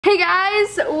Hey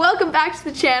guys, welcome back to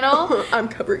the channel. I'm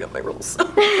covering up my rules.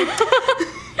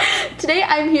 Today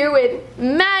I'm here with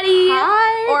Maddie,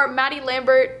 Hi. or Maddie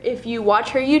Lambert if you watch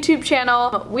her YouTube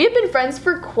channel. We have been friends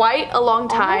for quite a long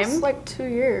time. Almost like 2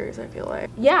 years, I feel like.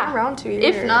 Yeah. Around 2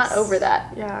 years. If not over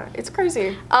that. Yeah, it's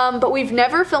crazy. But we've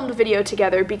never filmed a video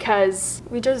together because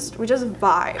We just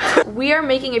vibe. we are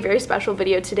making a very special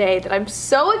video today that I'm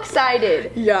so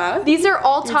excited. Yeah. These are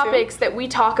all Me too. topics that we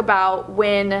talk about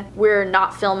when we're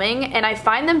not filming, and I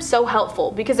find them so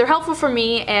helpful because they're helpful for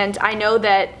me, and I know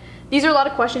that these are a lot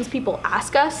of questions people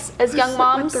ask us as young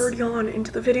moms. We're 30 on into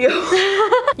the video.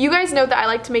 You guys know that I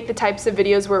like to make the types of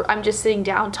videos where I'm just sitting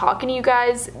down talking to you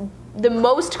guys. The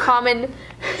most common,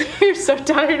 you're so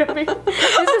tired of me.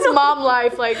 This is mom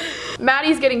life. Like,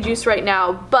 Maddie's getting juice right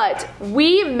now, but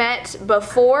we met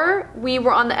before we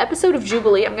were on the episode of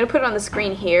Jubilee. I'm gonna put it on the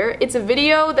screen here. It's a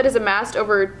video that has amassed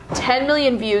over 10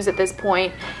 million views at this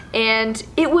point, and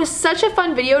it was such a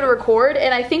fun video to record,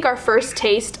 and I think our first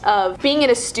taste of being in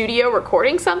a studio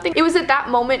recording something. It was at that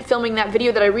moment filming that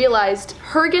video that I realized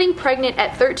her getting pregnant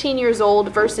at 13 years old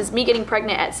versus me getting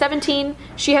pregnant at 17.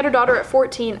 She had her daughter at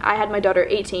 14, I had my daughter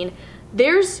at 18.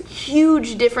 There's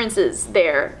huge differences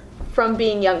there from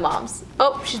being young moms.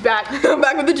 Oh, she's back. I'm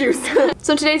back with the juice.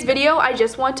 So in today's video, I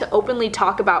just want to openly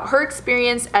talk about her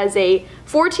experience as a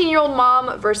 14-year-old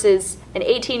mom versus an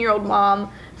 18-year-old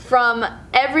mom, from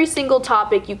every single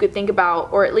topic you could think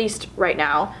about, or at least right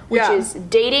now, which is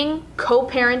dating,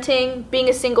 co-parenting, being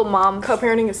a single mom.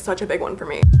 Co-parenting is such a big one for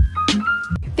me.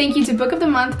 Thank you to Book of the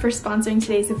Month for sponsoring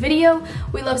today's video.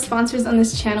 We love sponsors on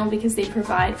this channel because they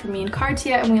provide for me and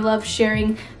Kartia, and we love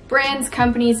sharing brands,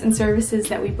 companies, and services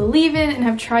that we believe in and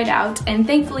have tried out. And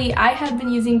thankfully, I have been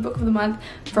using Book of the Month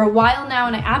for a while now,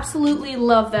 and I absolutely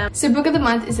love them. So Book of the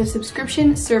Month is a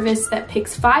subscription service that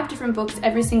picks 5 different books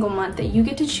every single month that you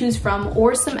get to choose from,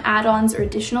 or some add-ons or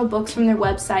additional books from their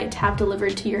website to have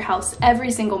delivered to your house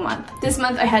every single month. This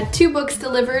month I had 2 books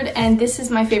delivered, and this is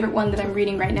my favorite one that I'm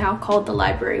reading right now, called The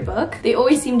Library Book. They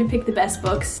always seem to pick the best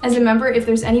books. As a member, if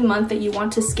there's any month that you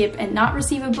want to skip and not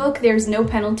receive a book, there's no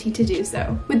penalty to do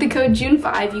so. With the code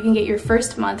June5, you can get your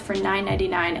first month for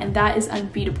 $9.99, and that is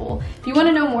unbeatable. If you want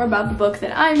to know more about the book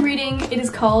that I'm reading, it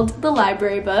is called The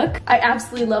Library Book. I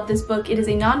absolutely love this book. It is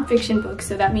a non-fiction book,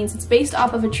 so that means it's based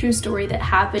off of a true story that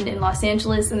happened in Los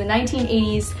Angeles in the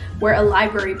 1980s, where a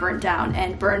library burnt down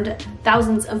and burned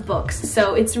thousands of books.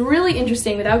 So it's really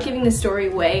interesting. Without giving the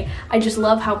story away, I just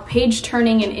love how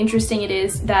page-turning and interesting it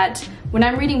is that when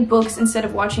I'm reading books instead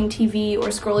of watching TV or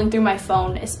scrolling through my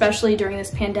phone, especially during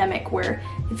this pandemic where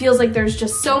it feels like there's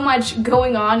just so much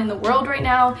going on in the world right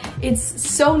now, it's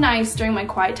so nice during my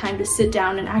quiet time to sit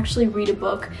down and actually read a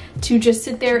book, to just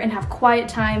sit there and have quiet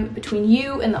time between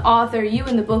you and the author, you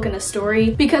and the book and the story.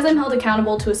 Because I'm held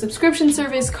accountable to a subscription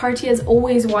service, Kartia is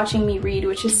always watching me read,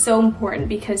 which is so important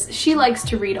because she likes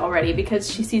to read already because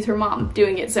she sees her mom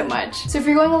doing it so much. So if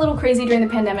you're going a little crazy during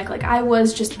the pandemic like I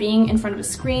was, just being in front of a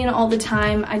screen all the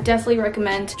time, I definitely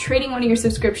recommend trading one of your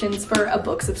subscriptions for a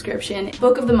book subscription.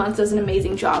 Book of the Month does an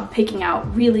amazing job picking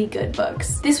out really good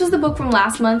books. This was the book from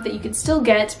last month that you could still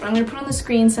get, but I'm going to put on the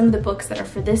screen some of the books that are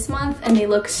for this month, and they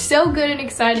look so good and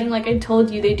exciting. Like I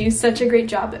told you, they do such a great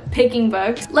job at picking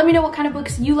books. Let me know what kind of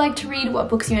books you like to read, what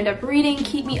books you end up reading.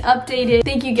 Keep me updated.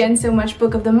 Thank you again so much,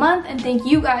 Book of the Month, and thank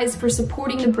you guys for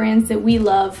supporting the brands that we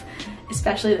love,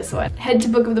 especially this one. Head to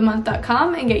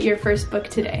bookofthemonth.com and get your first book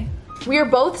today. We are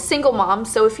both single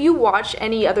moms, so if you watch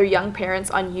any other young parents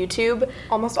on YouTube,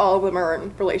 Almost all of them are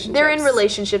in relationships. they're in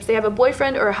relationships. They have a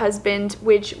boyfriend or a husband,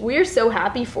 which we're so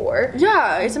happy for.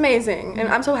 Yeah, it's amazing. And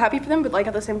I'm so happy for them, but like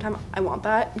at the same time, I want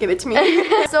that. Give it to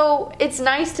me. So it's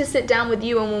nice to sit down with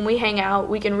you, and when we hang out,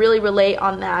 we can really relate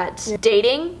on that. Yeah.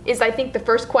 Dating is, I think, the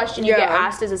first question you get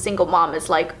asked as a single mom is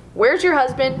like, where's your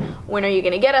husband? When are you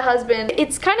gonna get a husband?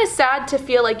 It's kind of sad to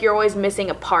feel like you're always missing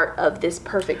a part of this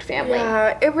perfect family.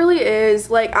 Yeah, it really is.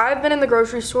 Like, I've been in the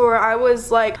grocery store. I was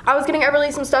getting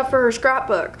Everly some stuff for her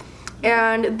scrapbook.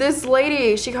 And this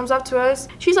lady, she comes up to us.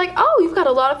 She's like, oh, you've got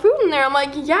a lot of food in there. I'm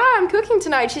like, yeah, I'm cooking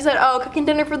tonight. She said, oh, cooking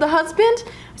dinner for the husband?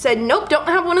 I said, nope, don't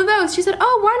have one of those. She said,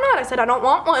 oh, why not? I said, I don't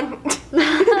want one.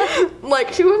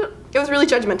 Like, it was really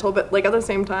judgmental, but like at the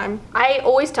same time. I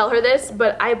always tell her this,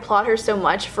 but I applaud her so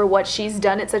much for what she's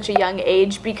done at such a young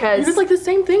age, because it's like the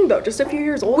same thing though, just a few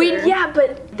years older. Yeah,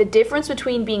 but the difference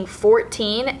between being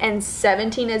 14 and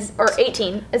 17 or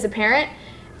 18 as a parent,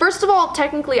 first of all,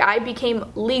 technically I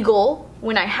became legal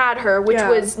when I had her, which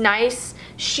was nice.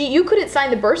 You couldn't sign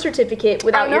the birth certificate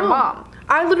without your mom.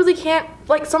 I literally can't,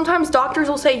 like, sometimes doctors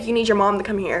will say you need your mom to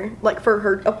come here, like, for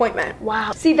her appointment.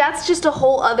 Wow. See, that's just a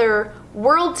whole other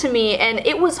world to me, and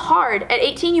it was hard. At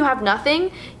 18, you have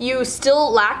nothing. You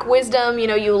still lack wisdom, you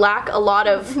know, you lack a lot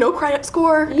of... No credit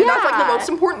score. Yeah. And that's like the most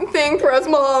important thing for us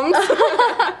moms.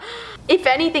 If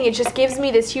anything, it just gives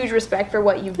me this huge respect for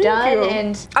what you've done. you.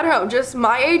 And I don't know, just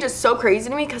my age is so crazy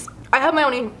to me because I have my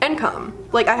own income.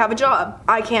 Like, I have a job.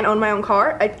 I can't own my own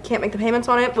car. I can't make the payments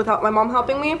on it without my mom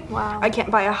helping me. Wow. I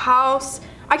can't buy a house.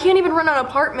 I can't even rent an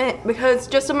apartment because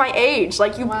just of my age.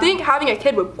 Like, you think having a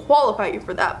kid would qualify you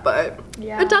for that, but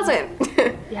it doesn't.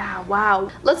 Yeah, wow.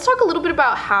 Let's talk a little bit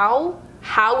about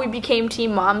how we became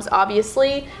teen moms.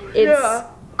 Obviously, it's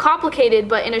complicated,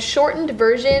 but in a shortened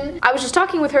version, I was just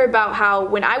talking with her about how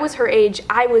when I was her age,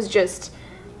 I was just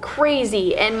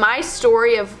crazy, and my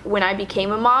story of when I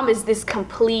became a mom is this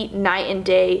complete night and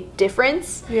day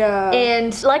difference. Yeah.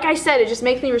 And like I said, it just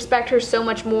makes me respect her so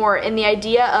much more, and the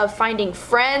idea of finding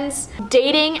friends,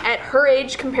 dating at her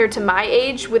age compared to my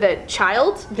age with a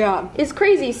child is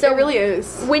crazy. So it really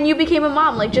is. When you became a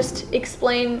mom, like, just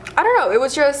explain. I don't know, it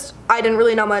was just, I didn't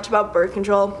really know much about birth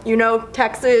control. You know,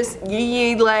 Texas,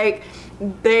 like,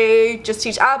 they just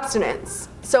teach abstinence.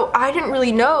 So I didn't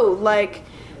really know, like,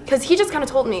 because he just kind of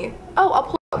told me, oh, I'll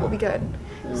pull it out, we'll be good.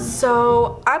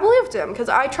 So I believed him because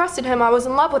I trusted him. I was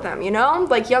in love with him, you know?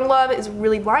 Like, young love is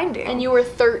really blinding. And you were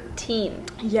 13.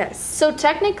 Yes. So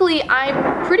technically,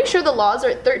 I'm pretty sure the laws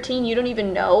are at 13, you don't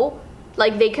even know.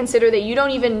 Like, they consider that you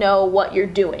don't even know what you're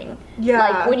doing. Yeah.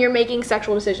 Like, when you're making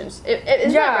sexual decisions.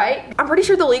 Is that right? I'm pretty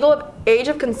sure the legal age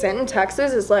of consent in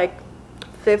Texas is like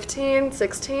 15,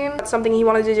 16. It's something he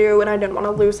wanted to do, and I didn't want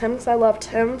to lose him because I loved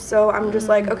him. So I'm just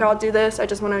like, okay, I'll do this. I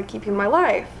just want to keep you in my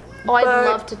life. Oh, I'd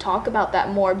love to talk about that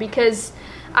more, because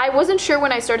I wasn't sure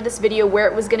when I started this video where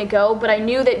it was going to go, but I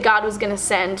knew that God was going to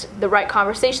send the right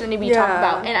conversation that needed to be talked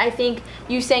about. And I think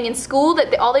you saying in school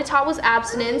that all they taught was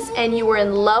abstinence, and you were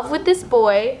in love with this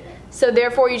boy, so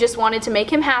therefore you just wanted to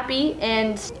make him happy.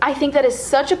 And I think that is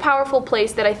such a powerful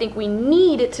place that I think we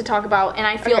need to talk about, and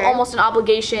I feel almost an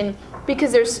obligation,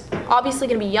 because there's obviously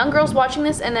going to be young girls watching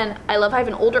this, and then I love I have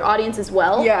an older audience as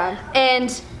well. Yeah.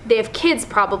 And they have kids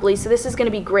probably, so this is going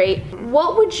to be great.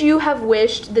 What would you have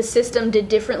wished the system did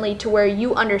differently to where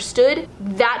you understood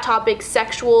that topic,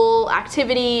 sexual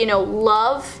activity, you know,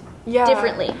 love,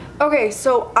 differently? Okay,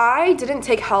 so I didn't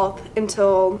take health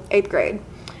until 8th grade.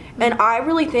 And I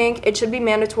really think it should be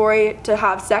mandatory to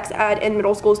have sex ed in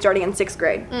middle school starting in 6th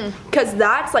grade. Because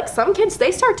that's, like, some kids,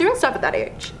 they start doing stuff at that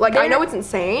age. Like, I know it's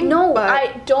insane. No, but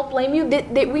I don't blame you.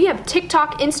 We have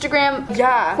TikTok, Instagram.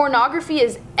 Yeah. Pornography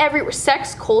is everywhere.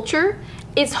 Sex culture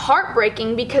is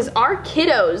heartbreaking because our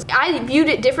kiddos, I viewed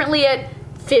it differently at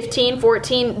 15,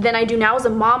 14 than I do now as a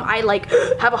mom. I, like,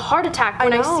 have a heart attack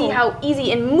when I see how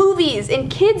easy in movies, in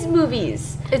kids'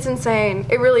 movies. It's insane.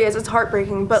 It really is. It's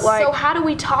heartbreaking. But, like, so how do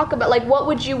we talk about, like, what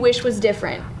would you wish was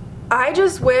different? I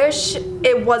just wish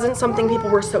it wasn't something people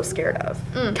were so scared of.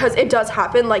 Because it does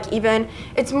happen. Like, even,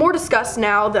 it's more discussed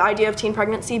now, the idea of teen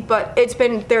pregnancy, but it's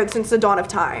been there since the dawn of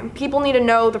time. People need to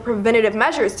know the preventative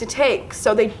measures to take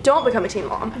so they don't become a teen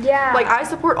mom. Yeah. Like, I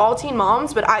support all teen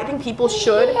moms, but I think people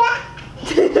should...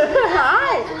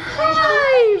 Hi.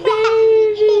 Hi,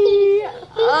 baby.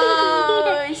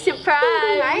 Oh, surprise.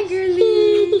 Hi,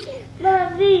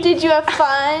 girlie. Did you have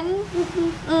fun?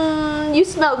 You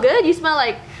smell good. You smell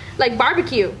like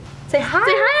barbecue. Say hi.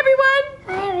 Say hi, everyone.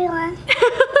 Hi, everyone.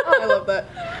 Oh, I love that.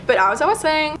 But as I was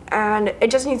saying, and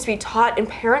it just needs to be taught, and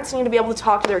parents need to be able to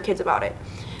talk to their kids about it.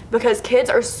 Because kids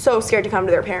are so scared to come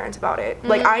to their parents about it.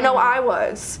 Like, I know I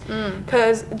was.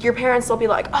 Because your parents, they'll be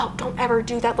like, oh, don't ever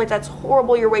do that. Like, that's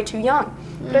horrible. You're way too young.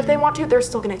 But if they want to, they're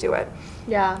still going to do it.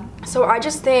 Yeah. So I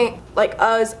just think, like,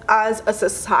 us as a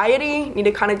society need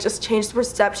to kind of just change the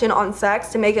perception on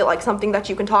sex to make it, like, something that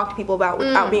you can talk to people about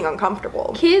without being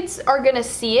uncomfortable. Kids are going to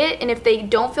see it, and if they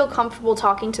don't feel comfortable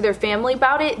talking to their family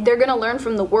about it, they're going to learn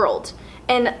from the world.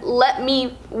 And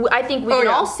I think we can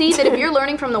all see that if you're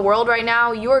learning from the world right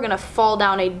now, you are going to fall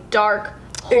down a dark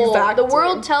hole. Exactly. The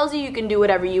world tells you can do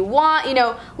whatever you want, you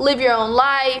know, live your own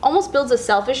life. Almost builds a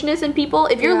selfishness in people.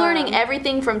 If you're learning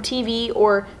everything from TV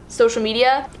or social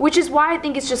media, which is why I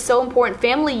think it's just so important.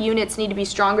 Family units need to be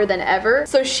stronger than ever.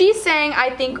 So she's saying, I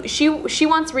think she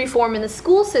wants reform in the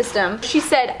school system. She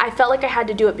said, I felt like I had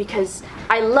to do it because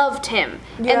I loved him.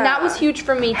 And that was huge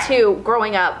for me too,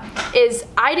 growing up, is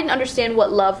I didn't understand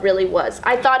what love really was.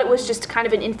 I thought it was just kind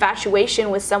of an infatuation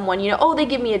with someone, you know, oh, they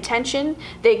give me attention,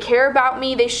 they care about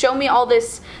me, they show me all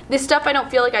this stuff I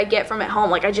don't feel like I get from at home.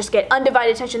 Like, I just get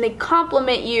undivided attention, they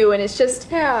compliment you, and it's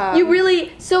just, you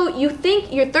really, so you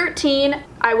think you're 13,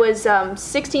 I was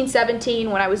 16,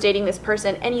 17 when I was dating this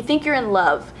person, and you think you're in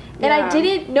love.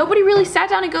 And nobody really sat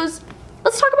down and goes,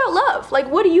 let's talk about love. Like,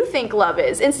 what do you think love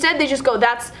is? Instead, they just go,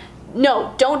 that's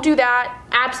no, don't do that.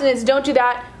 Abstinence, don't do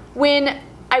that. When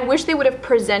I wish they would have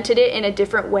presented it in a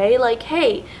different way, like,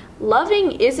 hey,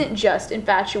 loving isn't just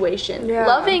infatuation. Yeah.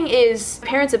 Loving is,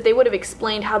 parents, if they would have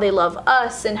explained how they love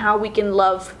us and how we can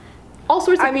love all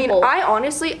sorts of people.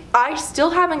 I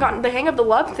still haven't gotten the hang of the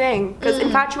love thing, because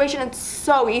infatuation is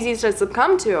so easy to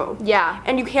succumb to. Yeah.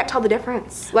 And you can't tell the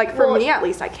difference. Like, for me at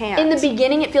least, I can't. In the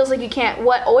beginning, it feels like you can't.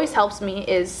 What always helps me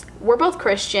is, we're both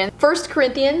Christian. 1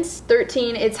 Corinthians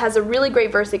 13, it has a really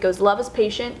great verse that goes, love is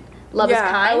patient, love is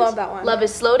kind. I love that one. Love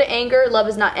is slow to anger, love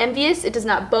is not envious, it does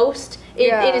not boast,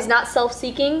 it is not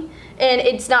self-seeking, and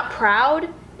it's not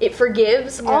proud. It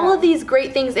forgives, all of these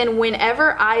great things. And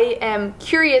whenever I am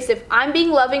curious if I'm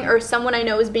being loving or someone I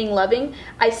know is being loving,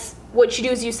 what you do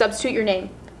is you substitute your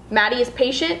name. Maddie is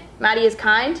patient, Maddie is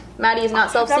kind, Maddie is not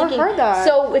self-seeking. I've never heard that.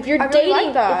 So if you're dating,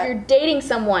 like that. if you're dating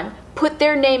someone, put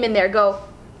their name in there. Go,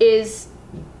 is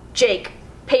Jake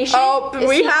patient? Oh, Is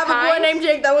we he have kind? a boy named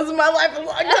Jake that was in my life a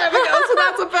long time ago, so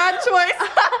that's a bad choice.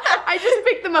 I just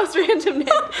picked the most random name.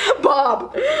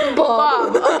 Bob.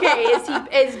 Okay,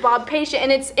 is Bob patient?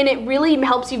 And it really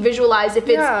helps you visualize if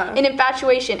it's an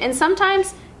infatuation. And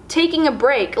sometimes taking a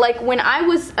break, like when I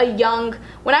was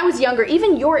younger,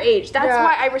 even your age, that's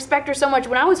why I respect her so much.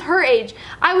 When I was her age,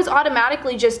 I was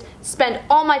automatically just spend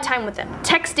all my time with them,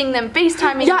 texting them,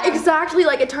 FaceTiming them. Exactly.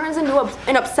 Like, it turns into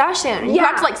an obsession. You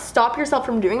have to, like, stop yourself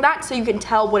from doing that so you can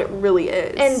tell what it really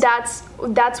is. And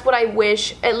that's what I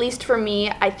wish, at least for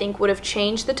me, I think would have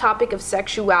changed the topic of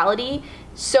sexuality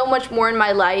so much more in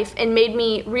my life and made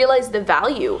me realize the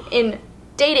value in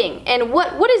dating. And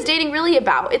what is dating really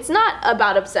about? It's not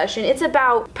about obsession. It's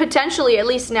about potentially, at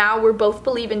least now, we're both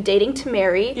believe in dating to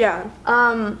marry. Yeah.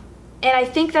 And I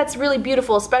think that's really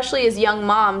beautiful, especially as young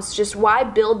moms. Just why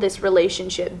build this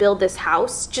relationship, build this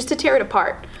house, just to tear it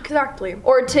apart? Exactly.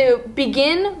 Or to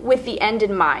begin with the end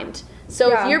in mind.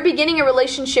 So if you're beginning a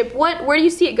relationship, where do you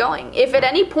see it going? If at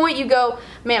any point you go,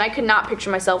 man, I could not picture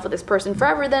myself with this person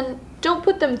forever, then don't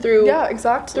put them through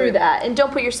through that, and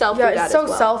don't put yourself through that it's as so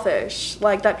well. selfish.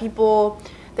 Like, that people,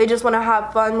 they just want to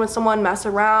have fun with someone, mess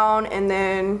around, and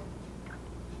then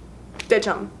ditch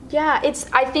them. Yeah,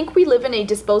 I think we live in a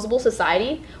disposable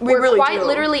society. We where really quite do.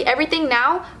 literally everything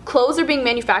now, clothes are being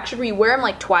manufactured where you wear them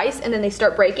like twice and then they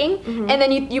start breaking, and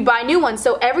then you buy new ones.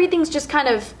 So everything's just kind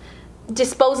of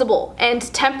disposable and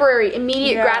temporary,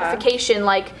 immediate gratification.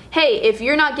 Like, hey, if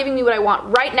you're not giving me what I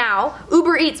want right now,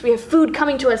 Uber Eats, we have food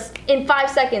coming to us in 5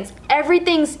 seconds.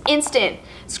 Everything's instant.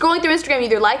 Scrolling through Instagram, you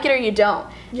either like it or you don't.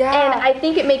 And I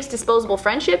think it makes disposable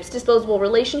friendships, disposable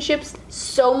relationships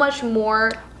so much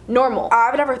more normal.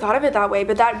 I've never thought of it that way,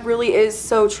 but that really is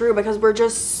so true, because we're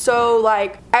just so,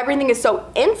 like, everything is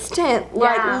so instant.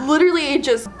 Like, literally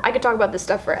just... I could talk about this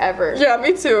stuff forever. Yeah,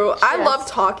 me too. I love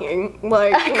talking.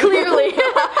 Like, clearly.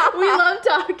 We love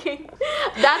talking.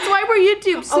 That's why we're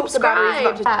YouTube.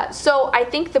 Subscribe. So I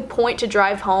think the point to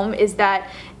drive home is that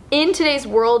in today's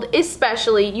world,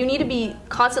 especially, you need to be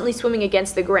constantly swimming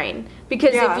against the grain.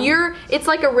 Because it's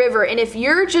like a river, and if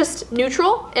you're just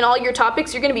neutral in all your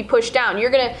topics, you're gonna be pushed down.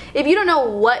 If you don't know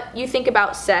what you think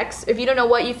about sex, if you don't know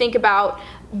what you think about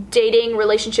dating,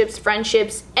 relationships,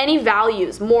 friendships, any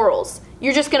values, morals,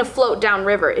 you're just gonna float down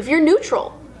river. If you're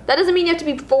neutral, that doesn't mean you have to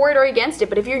be for it or against it,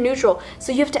 but if you're neutral,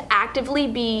 so you have to actively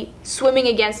be swimming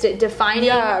against it, defining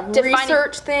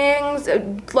research things,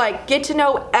 like, get to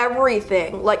know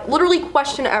everything, like, literally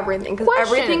question everything, because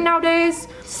everything nowadays,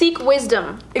 seek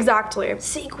wisdom. Exactly.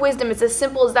 Seek wisdom. It's as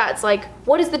simple as that. It's like,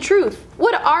 what is the truth?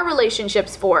 What are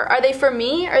relationships for? Are they for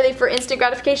me? Are they for instant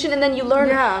gratification? And then you learn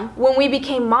when we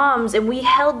became moms and we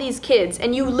held these kids,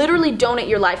 and you literally donate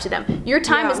your life to them. Your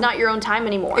time is not your own time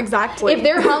anymore. Exactly. If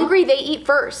they're hungry, they eat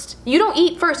first. You don't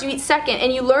eat first, you eat second,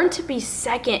 and you learn to be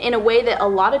second in a way that a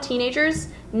lot of teenagers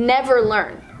never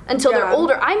learn until they're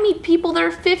older. I meet people that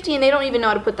are 50 and they don't even know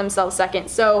how to put themselves second.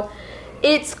 So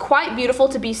it's quite beautiful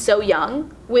to be so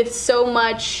young with so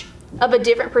much of a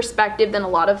different perspective than a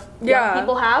lot of young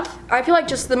people have. I feel like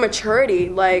just the maturity,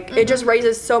 like, it just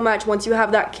raises so much once you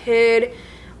have that kid,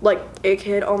 like,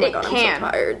 oh my god, I'm so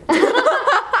tired.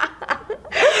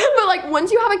 But, like,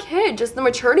 once you have a kid, just the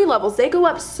maturity levels, they go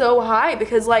up so high,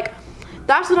 because, like,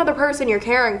 that's another person you're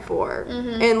caring for.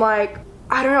 And, like,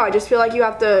 I don't know, I just feel like you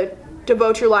have to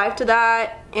devote your life to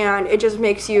that, and it just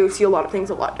makes you see a lot of things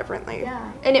a lot differently.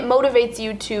 Yeah. And it motivates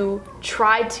you to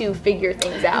try to figure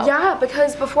things out. Yeah,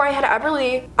 because before I had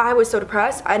Everly, I was so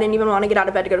depressed. I didn't even want to get out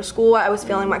of bed to go to school. I was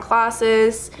failing my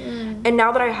classes. And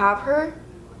now that I have her,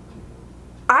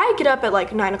 I get up at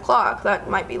like 9 o'clock. That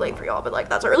might be late for y'all, but like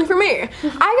that's early for me. I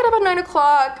get up at 9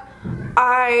 o'clock.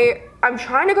 I'm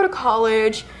trying to go to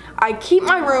college. I keep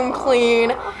my room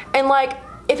clean, and like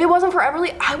if it wasn't for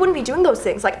Everly, I wouldn't be doing those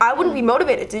things. Like, I wouldn't be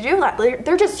motivated to do that.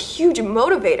 They're just huge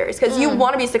motivators because you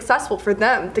want to be successful for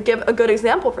them, to give a good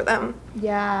example for them.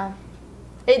 Yeah.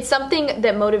 It's something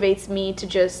that motivates me to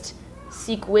just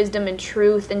seek wisdom and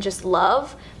truth and just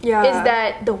love. Yeah. Is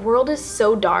that the world is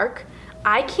so dark.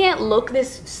 I can't look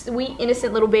this sweet,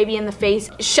 innocent little baby in the face,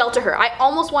 shelter her. I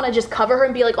almost want to just cover her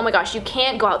and be like, oh my gosh, you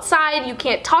can't go outside, you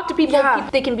can't talk to people. Yeah.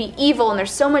 They can be evil, and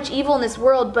there's so much evil in this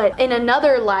world, but in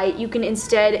another light, you can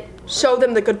instead show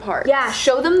them the good parts. Yeah,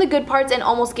 show them the good parts and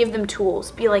almost give them tools.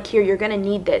 Be like, here, you're gonna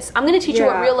need this. I'm gonna teach you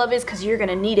what real love is because you're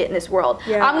gonna need it in this world.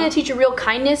 Yeah. I'm gonna teach you real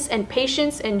kindness and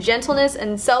patience and gentleness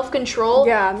and self-control.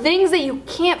 Yeah. Things that you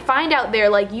can't find out there.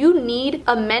 Like, you need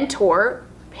a mentor,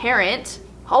 parent,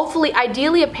 hopefully,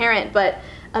 ideally a parent, but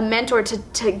a mentor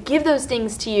to give those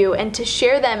things to you and to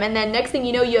share them. And then next thing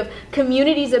you know, you have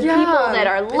communities of people that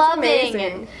are loving.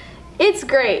 And it's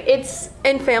great. It's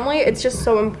in family, it's just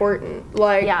so important.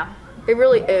 Like, yeah. It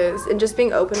really is. And just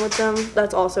being open with them,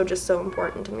 that's also just so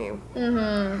important to me.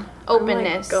 Openness.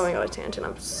 I'm, like, going on a tangent.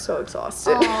 I'm so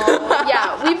exhausted.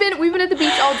 Yeah, we've been at the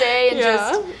beach all day and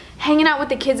just hanging out with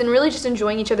the kids and really just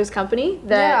enjoying each other's company.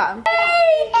 Yeah.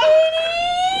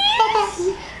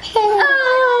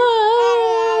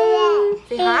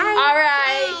 Say hi. All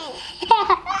right.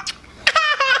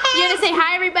 You gonna say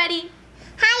hi, everybody?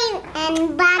 Hi,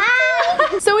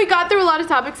 everybody. So we got through a lot of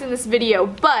topics in this video,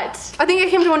 but I think it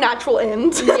came to a natural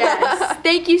end. yes.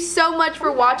 Thank you so much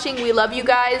for watching. We love you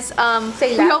guys.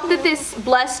 We hope that this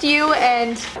blessed you,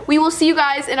 and we will see you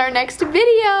guys in our next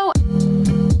video.